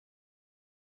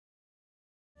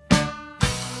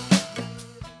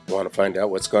Want to find out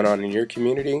what's going on in your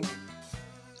community?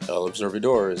 El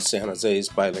Observador is San Jose's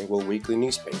bilingual weekly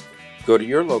newspaper. Go to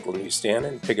your local newsstand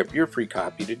and pick up your free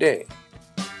copy today.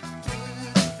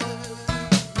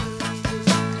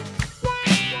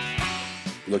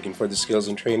 Looking for the skills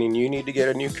and training you need to get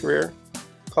a new career?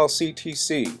 Call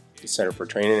CTC, the Center for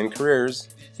Training and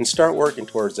Careers, and start working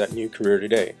towards that new career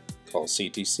today. Call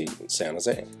CTC in San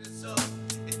Jose.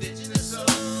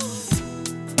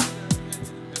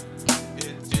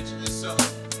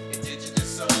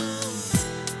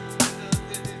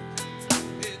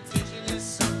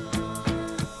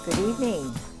 Good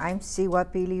evening. I'm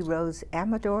Cihuapilli Rose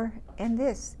Amador, and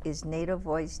this is Native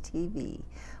Voice TV.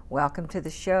 Welcome to the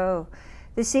show.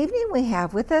 This evening we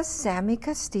have with us Sammy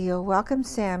Castillo. Welcome,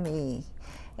 Sammy.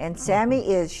 And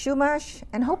Sammy is Chumash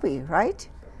and Hopi, right?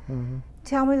 Mm-hmm.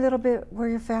 Tell me a little bit where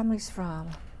your family's from,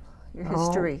 your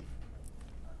history.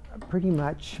 Pretty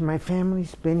much. My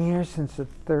family's been here since the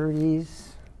 30s,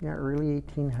 early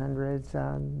 1800s.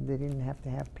 They didn't have to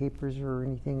have papers or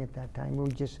anything at that time.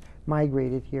 We just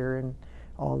migrated here, and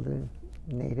all the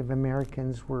Native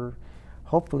Americans were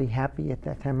hopefully happy at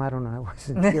that time. I don't know, I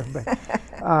wasn't here,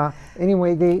 but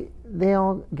anyway, they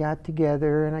all got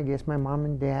together, and I guess my mom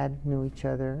and dad knew each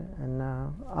other. And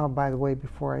oh, by the way,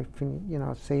 before I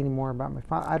say any more about my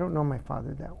father, I don't know my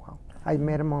father that well. I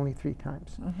met him only 3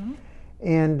 times. Mm-hmm.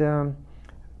 And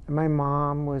my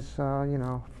mom was,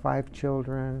 5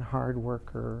 children, hard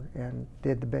worker, and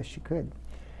did the best she could.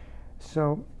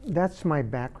 So that's my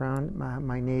background.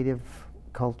 My native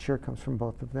culture comes from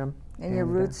both of them. And your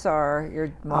roots are,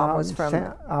 your mom was from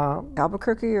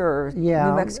Albuquerque or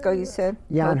New Mexico, you said?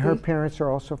 Yeah, Hopi? And her parents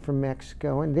are also from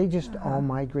Mexico, and they just all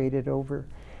migrated over.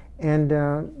 And,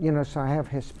 so I have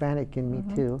Hispanic in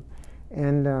me too.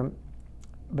 And,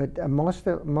 but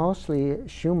mostly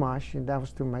Chumash, and that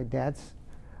was through my dad's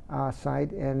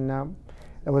side, and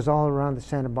it was all around the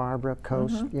Santa Barbara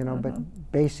coast,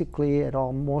 but basically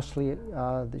mostly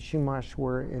the Chumash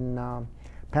were in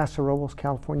Paso Robles,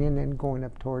 California, and then going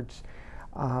up towards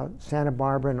Santa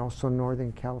Barbara and also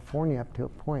Northern California up to a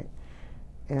point.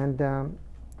 And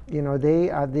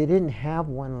they didn't have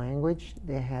one language;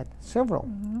 they had several,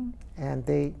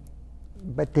 and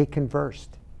but they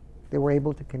conversed. They were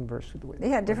able to converse with. They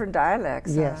had different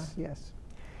dialects. Yes, yes.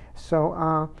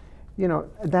 So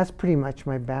that's pretty much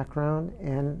my background,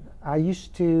 and I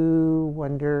used to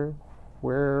wonder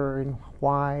where and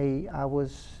why I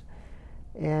was.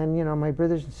 And my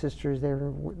brothers and sisters, they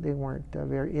weren't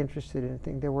very interested in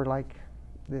anything. They were like,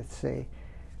 let's say,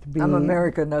 I'm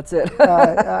American. That's it.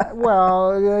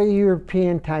 well,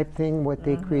 European type thing. What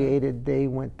they created, they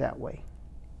went that way.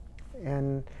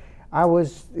 And I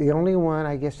was the only one,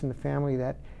 I guess, in the family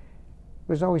that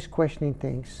was always questioning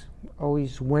things,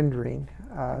 always wondering.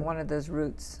 One of those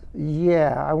roots.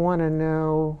 Yeah, I want to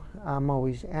know. I'm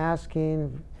always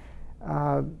asking.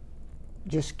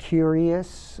 Just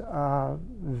curious,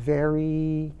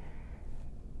 very,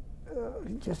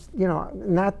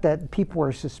 not that people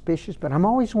are suspicious, but I'm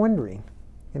always wondering,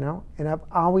 and I've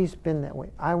always been that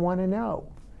way. I want to know.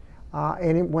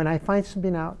 When I find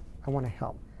something out, I want to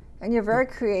help. And you're very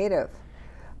creative.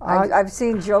 I've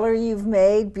seen jewelry you've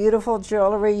made, beautiful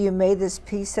jewelry. You made this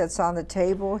piece that's on the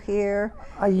table here.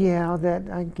 Yeah, that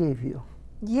I gave you.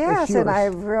 Yes, and I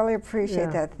really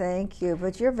appreciate that. Thank you.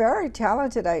 But you're very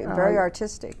talented, very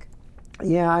artistic.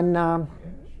 Yeah, and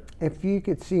if you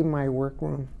could see my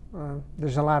workroom,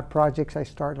 there's a lot of projects I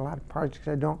start, a lot of projects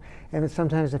I don't. And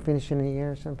sometimes I finish in a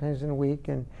year, sometimes in a week.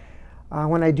 And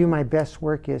when I do my best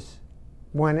work is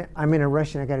when I'm in a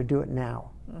rush and I got to do it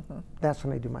now. That's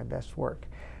when I do my best work.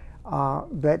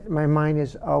 But my mind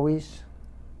is always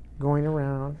going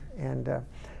around, and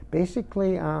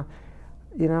basically,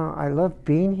 I love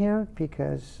being here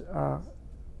because,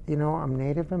 I'm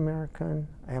Native American.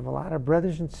 I have a lot of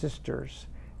brothers and sisters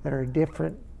that are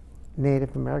different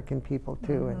Native American people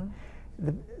too. And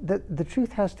the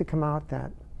truth has to come out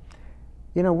that,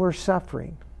 we're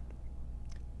suffering.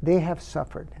 They have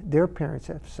suffered. Their parents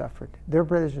have suffered. Their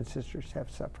brothers and sisters have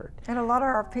suffered. And a lot of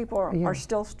our people are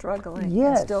still struggling.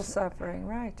 Yes. And still suffering,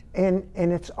 right. And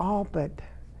it's all but,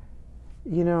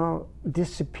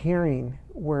 disappearing,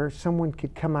 where someone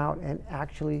could come out and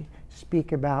actually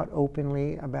speak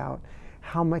openly about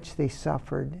how much they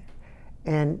suffered,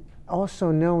 and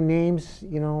also know names,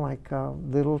 like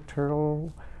Little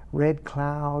Turtle, Red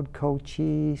Cloud,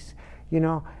 Cochise,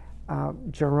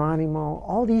 Geronimo,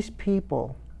 all these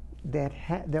people that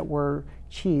were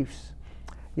chiefs,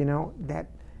 that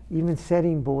even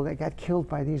Sitting Bull that got killed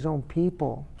by these own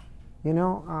people,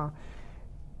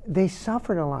 they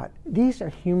suffered a lot. These are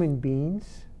human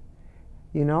beings,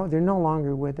 they're no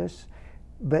longer with us.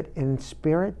 but in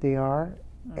spirit they are,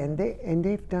 and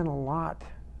they've done a lot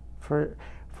for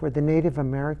the Native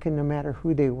American, no matter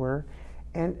who they were,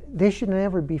 and they should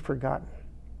never be forgotten.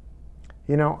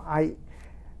 It's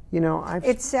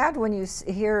sad when you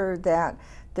hear that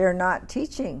they're not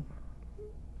teaching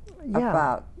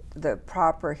about the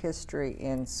proper history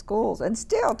in schools, and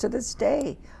still to this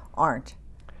day aren't.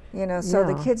 So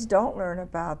the kids don't learn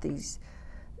about these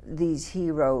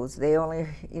heroes. They only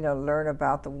learn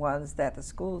about the ones that the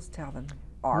schools tell them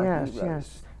are heroes.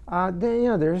 Yes.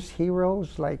 There's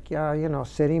heroes like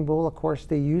Sitting Bull. Of course,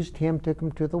 they used him, took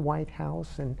him to the White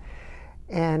House,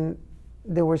 and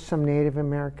there were some Native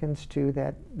Americans too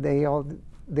that they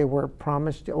were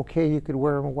promised, okay, you could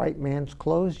wear a white man's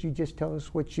clothes. You just tell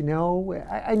us what you know.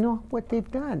 I know what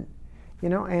they've done,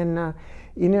 and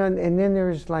and then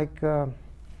there's like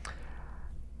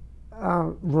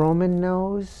Roman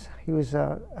Nose. He was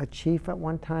a chief at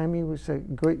one time. He was a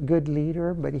good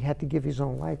leader, but he had to give his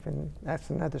own life, and that's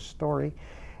another story.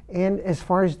 And as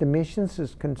far as the missions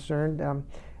is concerned,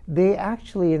 they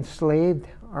actually enslaved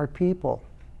our people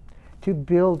to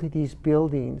build these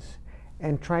buildings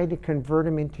and try to convert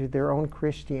them into their own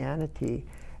Christianity,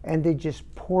 and they just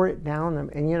pour it down them.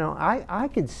 And I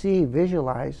could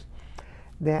visualize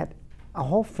that a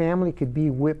whole family could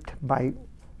be whipped by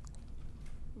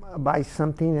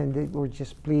something, and they were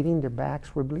just bleeding, their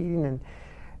backs were bleeding,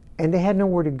 and they had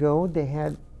nowhere to go. They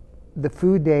had the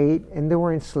food they ate, and they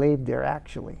were enslaved there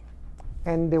actually.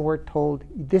 And they were told,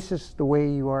 this is the way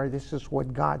you are, this is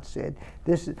what God said.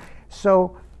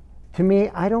 So to me,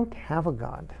 I don't have a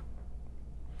God.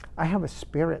 I have a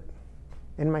spirit,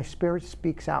 and my spirit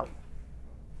speaks out.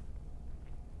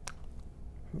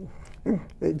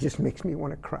 It just makes me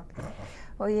want to cry.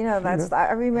 Well,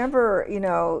 I remember,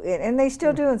 and they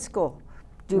still do in school,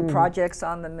 do projects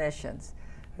on the missions.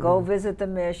 Go visit the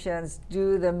missions,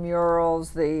 do the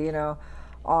murals, and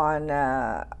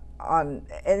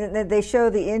they show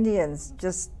the Indians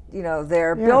just,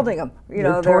 they're building them,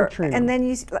 they're torturing and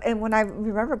them. then when I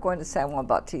remember going to San Juan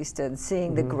Bautista and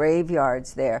seeing the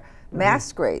graveyards there,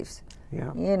 mass graves,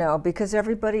 because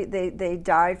everybody, they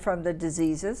died from the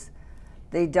diseases.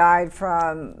 They died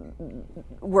from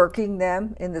working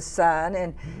them in the sun,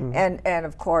 and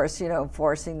of course,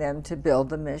 forcing them to build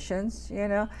the missions,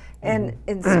 And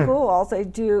in school, all they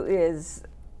do is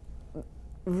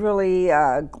really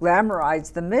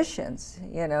glamorize the missions.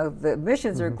 The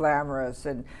missions are glamorous,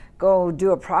 and go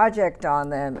do a project on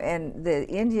them. And the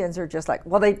Indians are just like,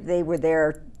 well, they were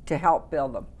there to help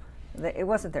build them. It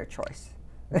wasn't their choice,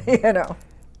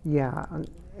 Yeah.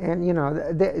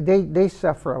 And they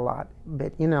suffer a lot,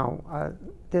 but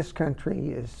this country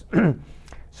is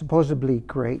supposedly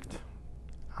great,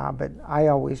 but I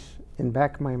always, in the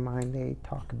back of my mind, they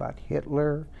talk about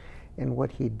Hitler and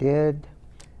what he did,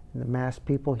 and the mass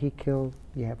people he killed.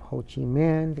 You have Ho Chi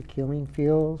Minh, the killing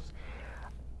fields.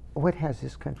 What has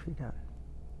this country done?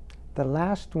 The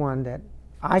last one that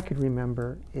I could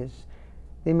remember is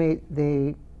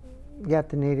they got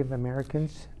the Native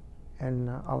Americans in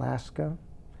Alaska.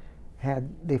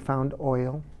 They found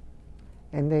oil,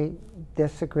 and they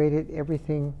desecrated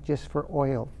everything just for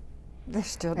oil. They're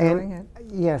still doing it.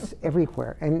 Yes,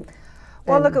 everywhere.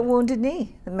 Well, look at Wounded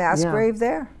Knee, the mass grave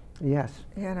there. Yes.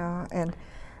 And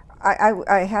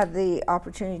I had the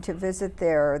opportunity to visit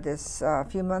there this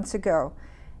few months ago,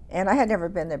 and I had never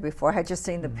been there before. I had just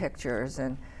seen the pictures,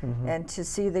 and to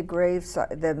see the graves,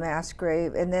 the mass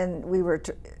grave, and then we were.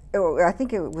 I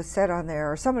think it was said on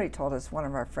there, or somebody told us, one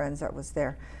of our friends that was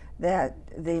there, that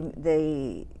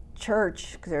the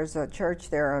church, there's a church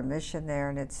there, a mission there,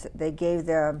 and they gave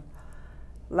them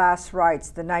last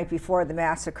rites the night before the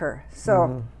massacre.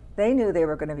 So they knew they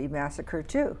were going to be massacred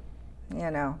too,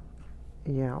 Yeah,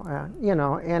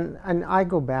 and I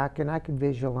go back and I could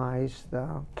visualize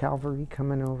the cavalry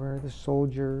coming over, the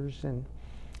soldiers, and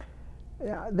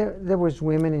there was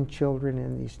women and children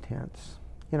in these tents.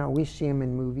 We see them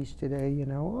in movies today,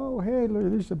 oh, hey,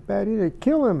 look, there's a baddie, they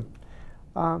kill him.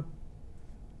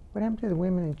 What happened to the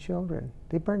women and children?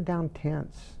 They burned down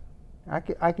tents. I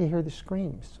could hear the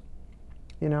screams.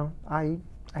 I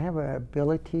have an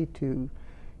ability to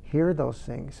hear those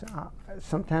things.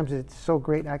 Sometimes it's so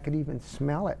great I could even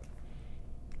smell it.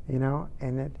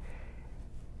 And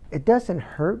it doesn't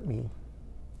hurt me.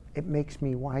 It makes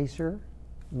me wiser,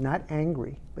 not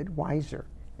angry, but wiser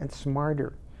and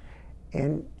smarter.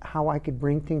 And how I could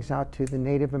bring things out to the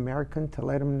Native American to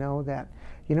let them know that,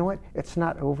 you know what, it's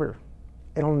not over.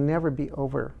 It'll never be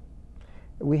over.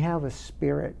 We have a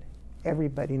spirit,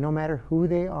 everybody, no matter who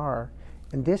they are,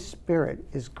 and this spirit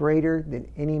is greater than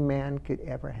any man could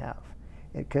ever have,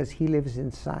 because he lives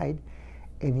inside,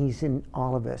 and he's in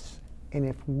all of us. And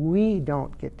if we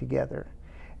don't get together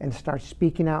and start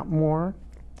speaking out more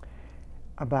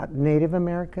about Native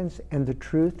Americans and the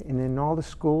truth, and in all the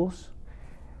schools,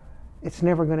 it's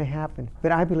never going to happen.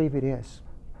 But I believe it is.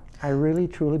 I really,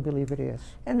 truly believe it is.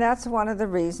 And that's one of the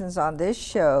reasons on this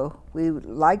show we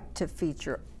like to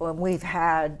feature, when we've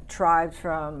had tribes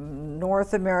from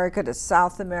North America to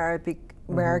South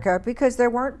America, because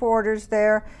there weren't borders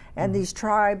there, and these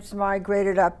tribes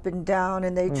migrated up and down,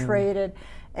 and they traded.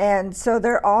 And so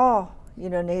they're all, you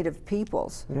know, native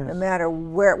peoples, no matter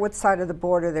what side of the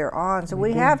border they're on. So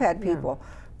we have had people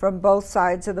from both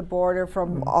sides of the border,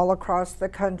 from all across the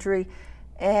country,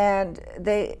 and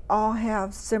they all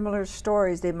have similar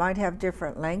stories. They might have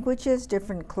different languages,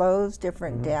 different clothes,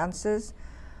 different dances,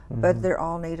 but they're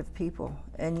all native people.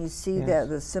 And you see that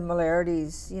the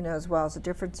similarities, you know, as well as the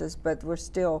differences, but we're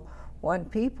still one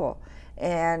people.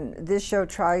 And this show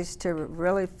tries to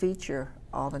really feature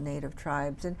all the native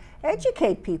tribes and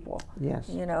educate people. Yes.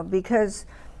 You know, because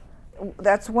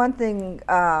that's one thing,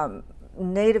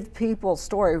 native people's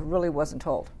story really wasn't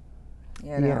told.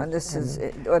 You know, and this is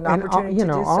an opportunity to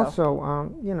do so.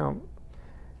 Also, you know,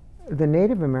 the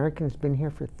Native Americans been here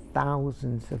for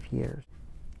thousands of years.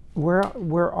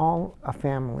 We're all a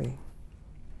family,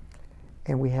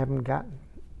 and we haven't gotten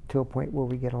to a point where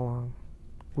we get along.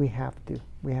 We have to.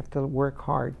 We have to work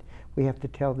hard. We have to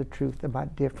tell the truth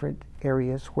about different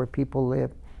areas where people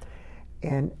live,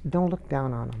 and don't look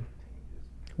down on them.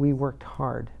 We worked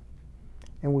hard,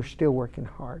 and we're still working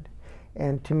hard.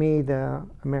 And to me, the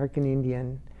American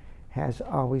Indian has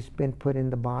always been put in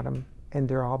the bottom, and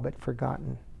they're all but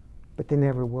forgotten. But they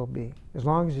never will be, as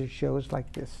long as there's shows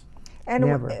like this. And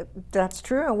never. That's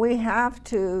true, and we have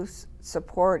to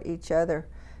support each other.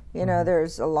 You know,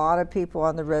 there's a lot of people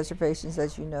on the reservations,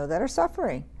 as you know, that are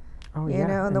suffering. Oh, you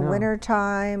know, in the winter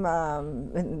time,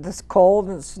 in this cold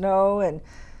and snow, and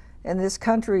this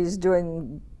country is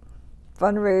doing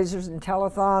fundraisers and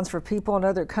telethons for people in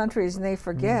other countries, and they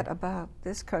forget about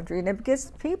this country. And it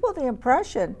gives people the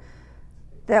impression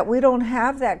that we don't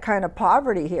have that kind of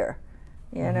poverty here,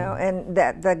 you know, and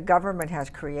that the government has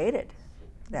created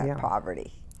that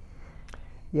poverty.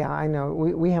 Yeah, I know.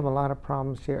 We have a lot of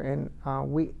problems here, and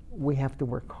we have to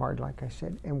work hard, like I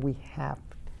said, and we have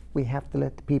to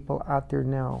let the people out there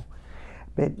know.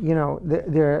 But you know,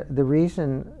 the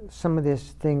reason some of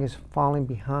this thing is falling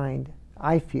behind,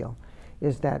 I feel,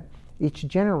 is that each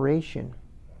generation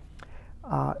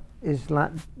is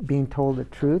not being told the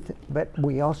truth, but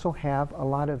we also have a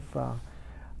lot of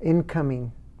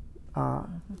incoming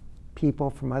people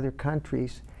from other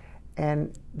countries.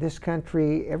 And this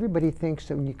country, everybody thinks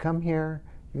that when you come here,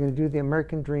 you're going to do the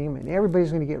American dream and everybody's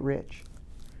going to get rich.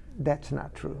 That's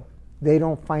not true. They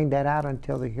don't find that out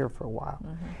until they're here for a while.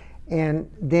 And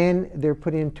then they're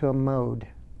put into a mode.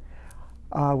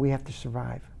 We have to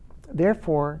survive.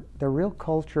 Therefore, the real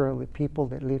culture of the people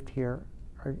that lived here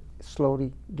are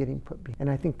slowly getting put behind. And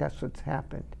I think that's what's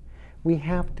happened. We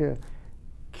have to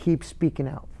keep speaking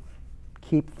out,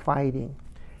 keep fighting,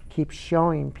 keep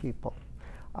showing people.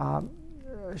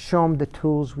 Show them the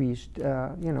tools we used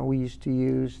to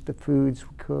use, the foods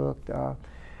we cooked,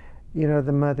 you know,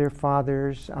 the mother,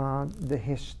 fathers, the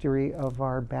history of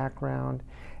our background,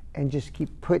 and just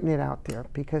keep putting it out there,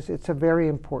 because it's a very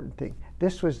important thing.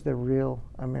 This was the real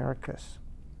Americas,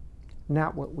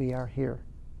 not what we are here.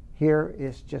 Here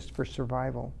is just for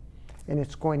survival, and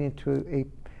it's going into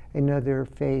another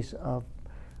phase of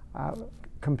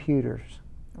computers,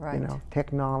 you know,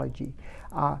 technology.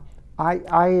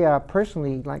 I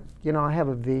personally, like, you know, I have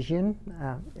a vision,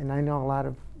 and I know a lot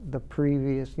of the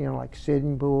previous, you know, like Sid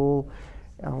and Bull,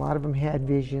 a lot of them had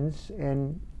visions,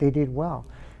 and they did well.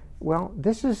 Well,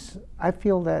 this is, I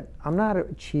feel that I'm not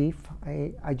a chief,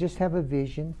 I just have a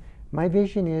vision. My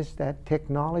vision is that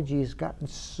technology has gotten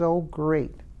so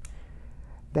great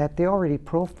that they already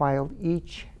profiled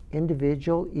each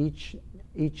individual, each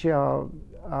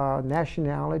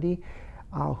nationality,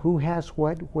 who has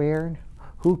what, where,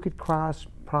 who could cause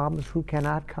problems, who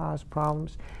cannot cause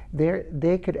problems.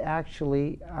 They could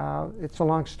actually, it's a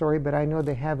long story, but I know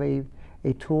they have a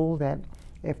tool that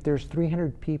if there's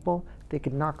 300 people, they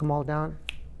could knock them all down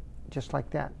just like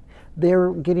that.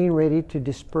 They're getting ready to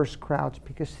disperse crowds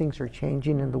because things are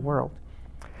changing in the world.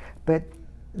 But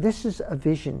this is a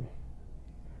vision.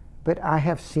 But I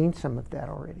have seen some of that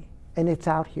already, and it's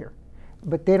out here.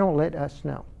 But they don't let us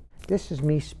know. This is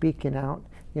me speaking out,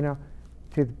 you know,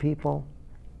 to the people.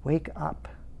 Wake up.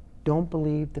 Don't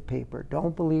believe the paper.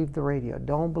 Don't believe the radio.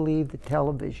 Don't believe the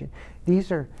television.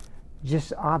 These are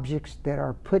just objects that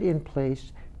are put in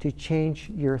place to change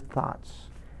your thoughts.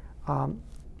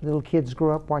 Little kids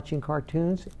grow up watching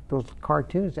cartoons. Those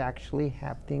cartoons actually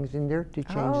have things in there to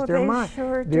change their mind.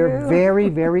 Sure They're do. very,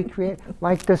 very creative.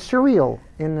 Like the cereal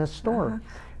in the store.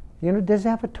 You know, does it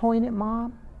have a toy in it,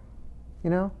 Mom? You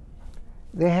know,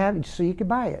 they have, so you can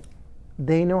buy it.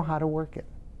 They know how to work it.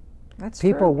 That's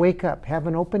People true. wake up, have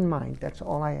an open mind. That's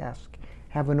all I ask.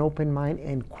 Have an open mind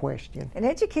and question. And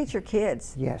educate your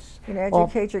kids. Yes. You know,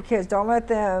 educate your kids. Don't let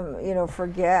them, you know,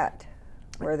 forget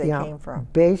where they came from.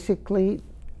 Basically,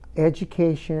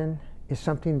 education is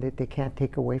something that they can't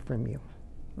take away from you.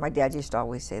 My dad used to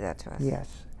always say that to us.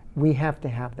 Yes. We have to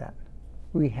have that.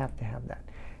 We have to have that.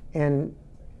 And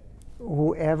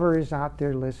whoever is out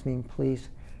there listening, please,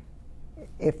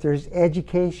 if there's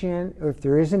education, or if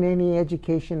there isn't any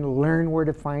education, learn where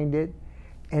to find it.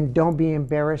 And don't be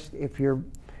embarrassed if you're,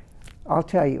 I'll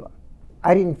tell you,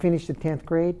 I didn't finish the 10th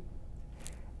grade,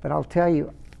 but I'll tell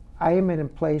you, I am in a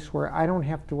place where I don't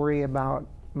have to worry about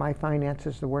my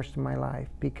finances the worst of my life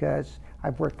because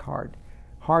I've worked hard.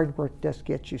 Hard work does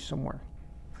get you somewhere.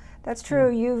 That's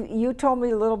true. You told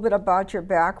me a little bit about your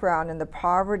background and the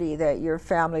poverty that your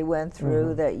family went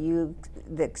through, that you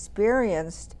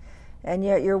experienced, and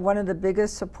yet you're one of the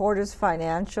biggest supporters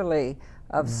financially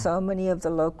of so many of the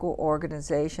local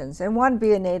organizations, and one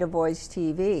being Native Voice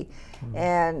TV.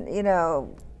 And, you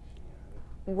know,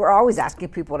 we're always asking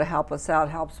people to help us out,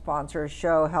 help sponsor a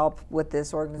show, help with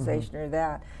this organization or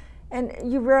that. And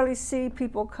you rarely see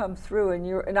people come through,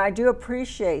 and I do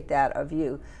appreciate that of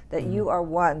you, that you are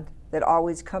one that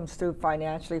always comes through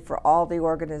financially for all the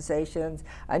organizations.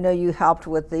 I know you helped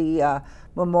with the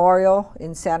memorial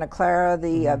in Santa Clara,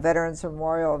 the Veterans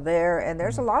Memorial there, and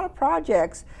there's a lot of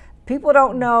projects. People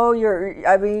don't know you're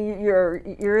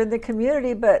in the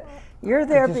community, but you're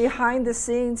there behind the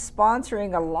scenes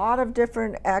sponsoring a lot of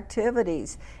different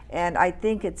activities, and I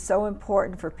think it's so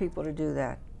important for people to do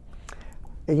that.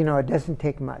 You know, it doesn't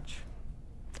take much.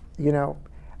 You know,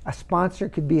 a sponsor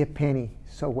could be a penny,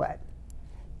 so what?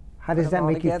 How does that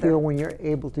make you feel when you're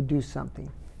able to do something?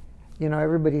 You know,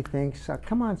 everybody thinks,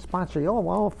 come on, sponsor. Oh,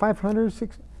 well, 500,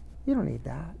 600. You don't need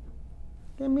that.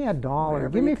 Give me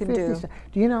 $1. Give me 50 cents.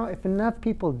 Do you know, if enough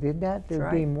people did that,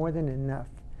 there'd be more than enough.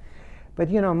 But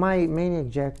you know, my main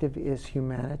objective is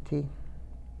humanity.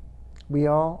 We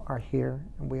all are here,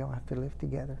 and we all have to live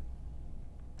together.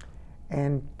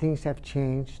 And things have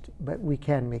changed, but we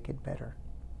can make it better.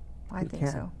 I think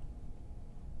so.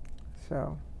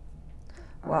 So.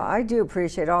 Well, I do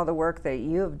appreciate all the work that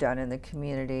you have done in the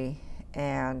community,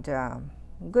 and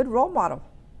good role model.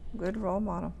 Good role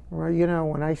model. Well, you know,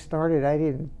 when I started, I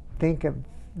didn't think of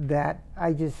that.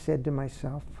 I just said to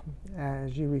myself,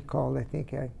 as you recall, I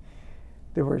think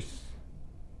there was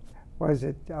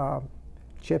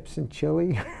chips and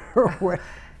chili or what?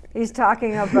 He's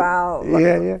talking about La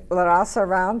Raza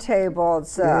Roundtable.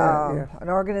 It's an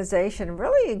organization,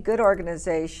 really a good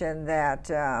organization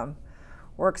that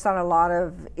works on a lot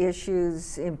of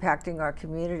issues impacting our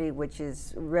community, which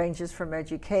ranges from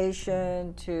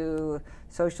education to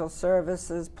social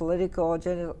services, political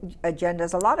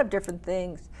agendas, a lot of different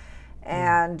things.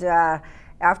 And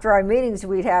after our meetings,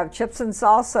 we'd have chips and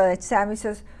salsa, and Sammy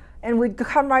says, and we'd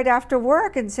come right after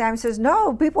work, and Sammy says,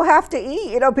 no, people have to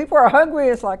eat. You know, people are hungry.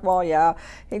 It's like, well, yeah.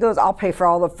 He goes, I'll pay for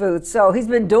all the food. So he's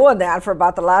been doing that for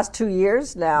about the last 2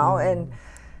 years now, and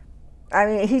I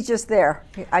mean, he's just there.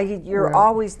 You're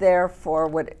always there for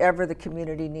whatever the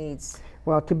community needs.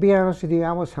 Well, to be honest with you,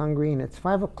 I was hungry, and it's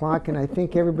 5 o'clock, and I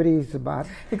think everybody's about.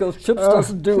 He goes, chips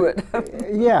doesn't do it.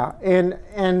 Yeah,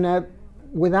 and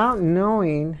without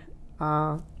knowing,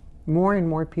 more and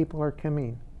more people are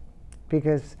coming,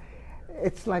 because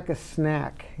it's like a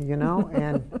snack, you know,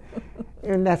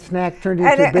 and that snack turned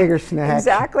into a bigger snack.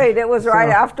 Exactly, and it was right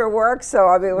after work, so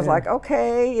I mean, it was like,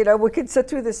 okay, you know, we could sit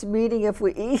through this meeting if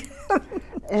we eat.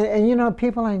 and you know,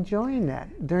 people are enjoying that.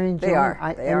 They're enjoying. They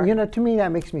are. You know, to me,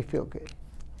 that makes me feel good.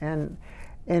 And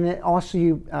it also,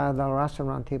 the Raza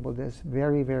Roundtable does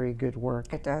very, very good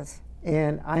work. It does.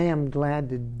 And I am glad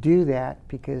to do that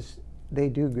because they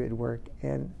do good work,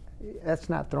 and that's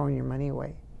not throwing your money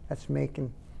away. That's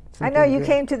making. I know you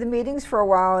came to the meetings for a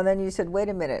while, and then you said, wait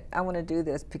a minute, I want to do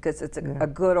this because it's a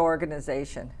good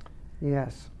organization.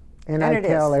 Yes. And I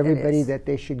tell everybody that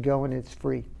they should go, and it's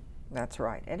free. That's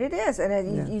right. And it is.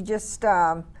 And you just,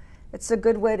 it's a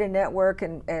good way to network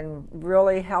and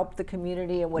really help the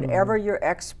community and whatever your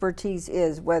expertise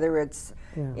is, whether it's,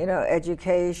 you know,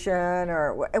 education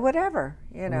or whatever,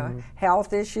 you know,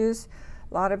 health issues.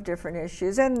 A lot of different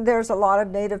issues, and there's a lot of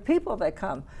Native people that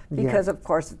come because, of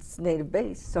course, it's Native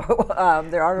based. So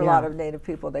there are a lot of Native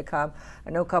people that come. I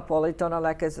know Kapoli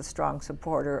Tonaleka is a strong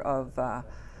supporter of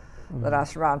La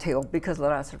Raza Roundtable, because La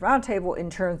Raza Roundtable in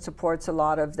turn supports a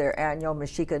lot of their annual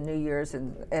Mexica New Year's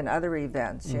and other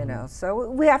events, you know. So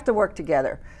we have to work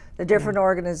together, the different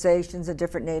organizations, the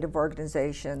different Native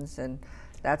organizations, and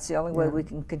that's the only way we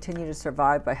can continue to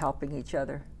survive, by helping each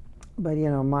other. But you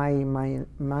know, my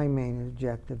main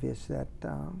objective is that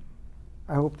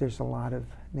I hope there's a lot of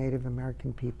Native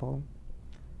American people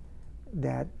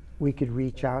that we could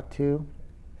reach out to,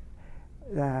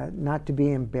 not to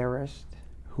be embarrassed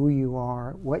who you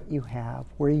are, what you have,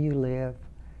 where you live,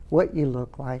 what you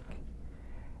look like.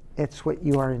 It's what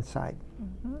you are inside.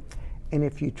 And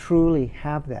if you truly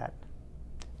have that,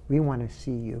 we want to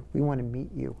see you. We want to meet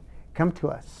you. Come to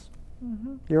us.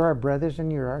 You're our brothers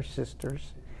and you're our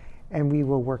sisters, and we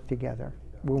will work together.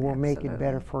 We will make it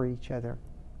better for each other.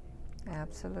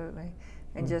 Absolutely.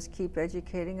 And just keep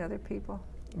educating other people.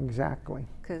 Exactly.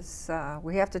 Because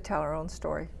we have to tell our own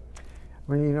story.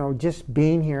 Well, you know, just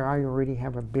being here, I already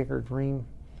have a bigger dream.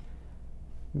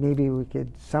 Maybe we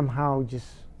could somehow just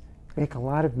make a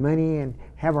lot of money and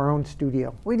have our own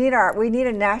studio. We need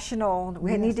a national,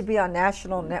 we need to be on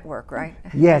national network, right?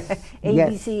 Yes.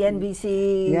 ABC,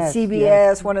 NBC,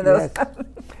 CBS, one of those.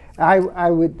 I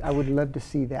would love to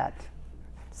see that.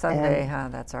 Someday,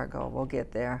 that's our goal. We'll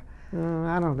get there.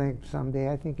 I don't think someday.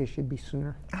 I think it should be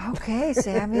sooner. Okay,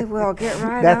 Sammy, we'll get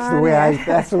right that's on the way it.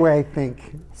 That's the way I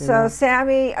think. So,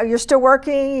 Sammy, you're still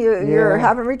working. You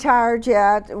haven't retired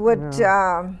yet.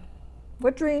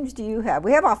 What dreams do you have?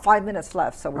 We have about 5 minutes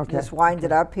left, so we can just wind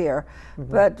it up here.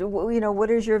 But you know, what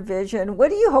is your vision? What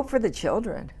do you hope for the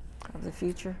children of the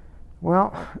future?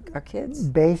 Well, our kids.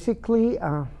 Basically,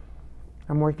 I'm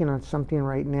working on something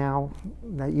right now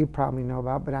that you probably know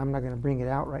about, but I'm not going to bring it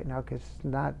out right now because it's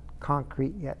not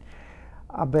concrete yet.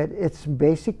 But it's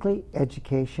basically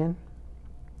education,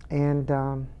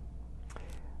 and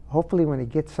hopefully when it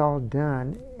gets all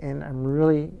done, and I'm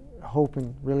really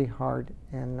hoping really hard,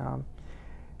 and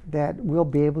that we'll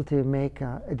be able to make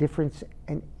a difference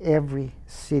in every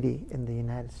city in the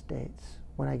United States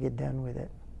when I get done with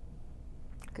it.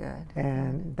 Good.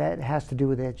 And that has to do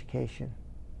with education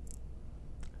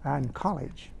and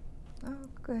college. Oh,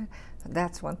 good.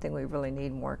 That's one thing we really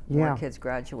need, more kids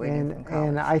graduating from college.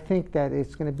 And I think that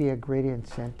it's going to be a great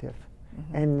incentive.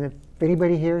 And if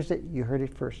anybody hears it, you heard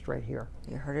it first right here.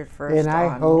 You heard it first and I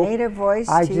on hope, Native Voice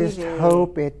TV. I just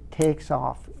hope it takes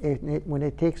off. When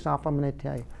it takes off, I'm going to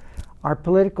tell you, our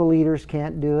political leaders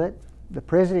can't do it. The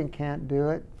president can't do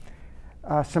it.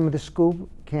 Some of the school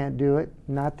can't do it.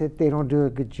 Not that they don't do a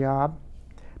good job,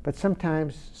 but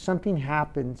sometimes something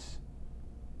happens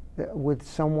with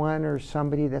someone or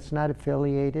somebody that's not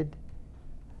affiliated,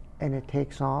 and it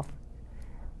takes off,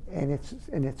 and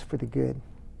it's for the good.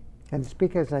 And it's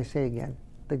because, I say again,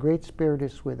 the Great Spirit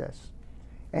is with us,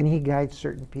 and He guides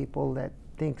certain people that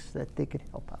thinks that they could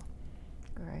help out.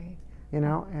 Great. You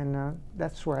know, and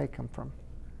that's where I come from.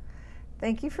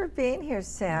 Thank you for being here,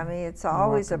 Sammy. It's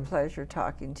always a pleasure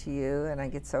talking to you, and I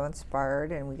get so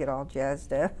inspired, and we get all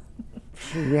jazzed up.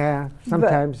 Yeah,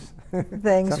 sometimes.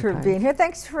 Thanks for being here.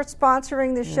 Thanks for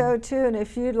sponsoring the show, too. And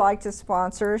if you'd like to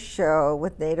sponsor a show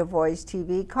with Native Voice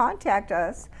TV, contact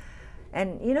us.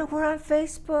 And, you know, we're on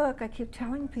Facebook. I keep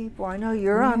telling people. I know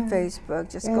you're on Facebook.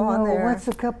 Just go on there. What's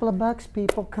a couple of bucks,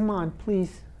 people? Come on,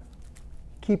 please.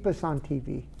 Keep us on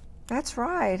TV. That's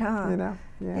right, huh? You know?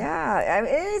 Yeah, I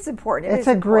mean, it is important. It's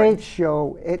a great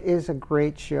show. It is a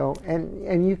great show.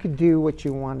 And you can do what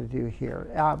you want to do here.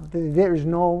 There's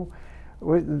no...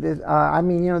 I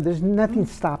mean, you know, there's nothing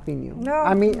stopping you. No.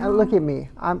 I mean, look at me.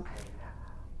 I'm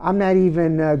not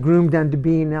even groomed into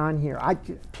being on here.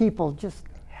 People just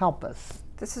help us.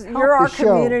 You're our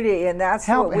community, and that's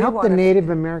what we want. Help the Native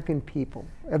American people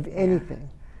of anything.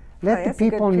 Let the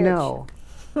people know.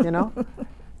 You know,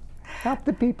 help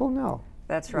the people know.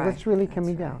 That's right. What's really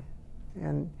coming down,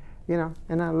 and you know,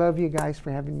 and I love you guys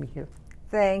for having me here.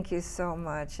 Thank you so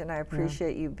much, and I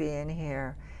appreciate you being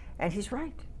here. And he's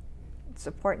right.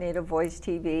 Support Native Voice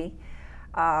TV.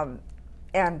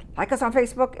 And like us on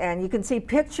Facebook, and you can see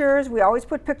pictures. We always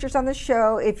put pictures on the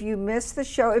show. If you miss the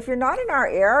show, if you're not in our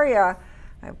area,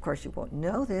 of course you won't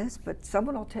know this, but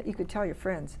someone will you could tell your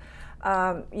friends.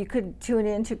 You could tune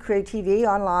in to Create TV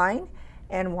online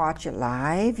and watch it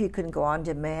live. You can go on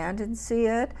demand and see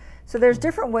it. So there's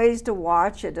different ways to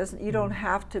watch it. You don't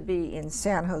have to be in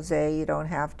San Jose. You don't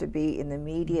have to be in the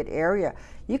immediate area.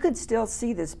 You can still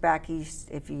see this back east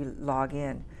if you log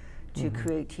in to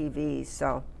Create TV.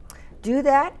 So do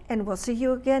that, and we'll see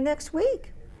you again next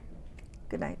week.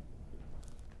 Good night.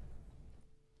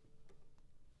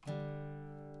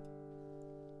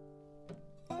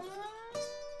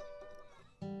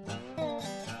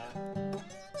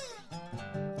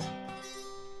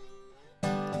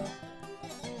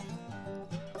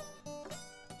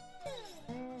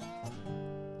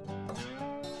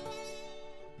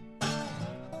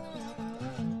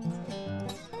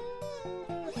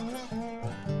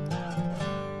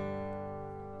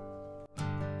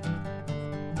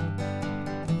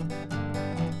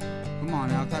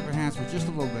 enhance with just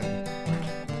a little bit.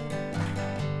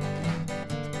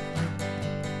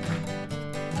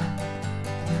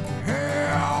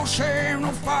 Hell, shame,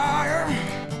 no fire.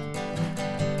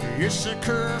 It's the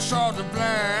curse of the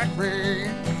black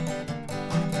rain.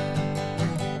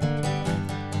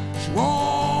 She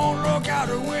won't look out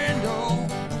her window.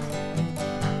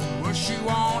 What she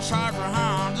wants hides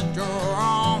behind the door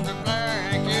on the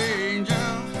black angel.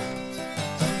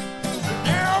 The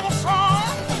devil's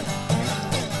son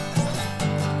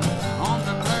on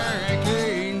the black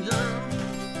angel.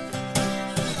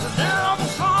 The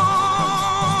devil's son.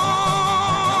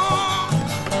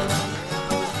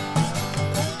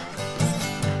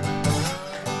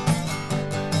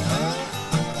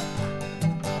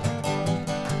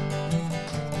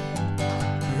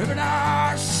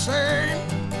 Everybody's the same.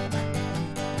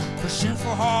 The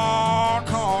sinful heart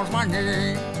calls my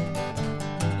name.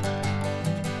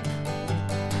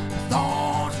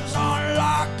 Thorns has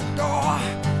unlocked the door.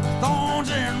 Thorns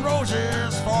and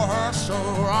roses for her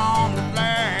soul on the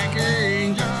black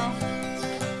angel.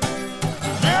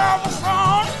 The devil's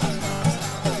son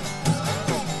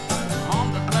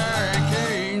on the black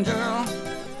angel.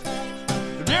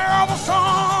 The devil's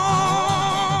son.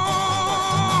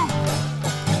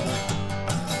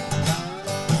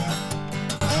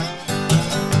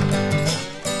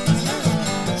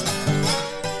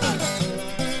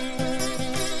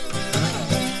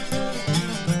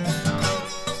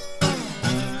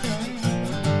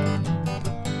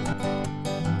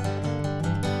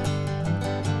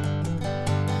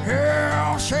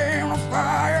 Hell, shame, no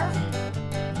fire.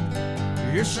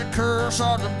 It's the curse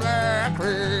of the black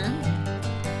rain.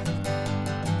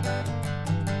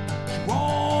 She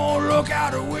won't look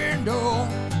out her window.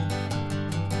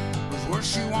 'Cause what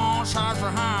she wants hides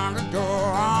behind the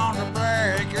door on the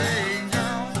black rain.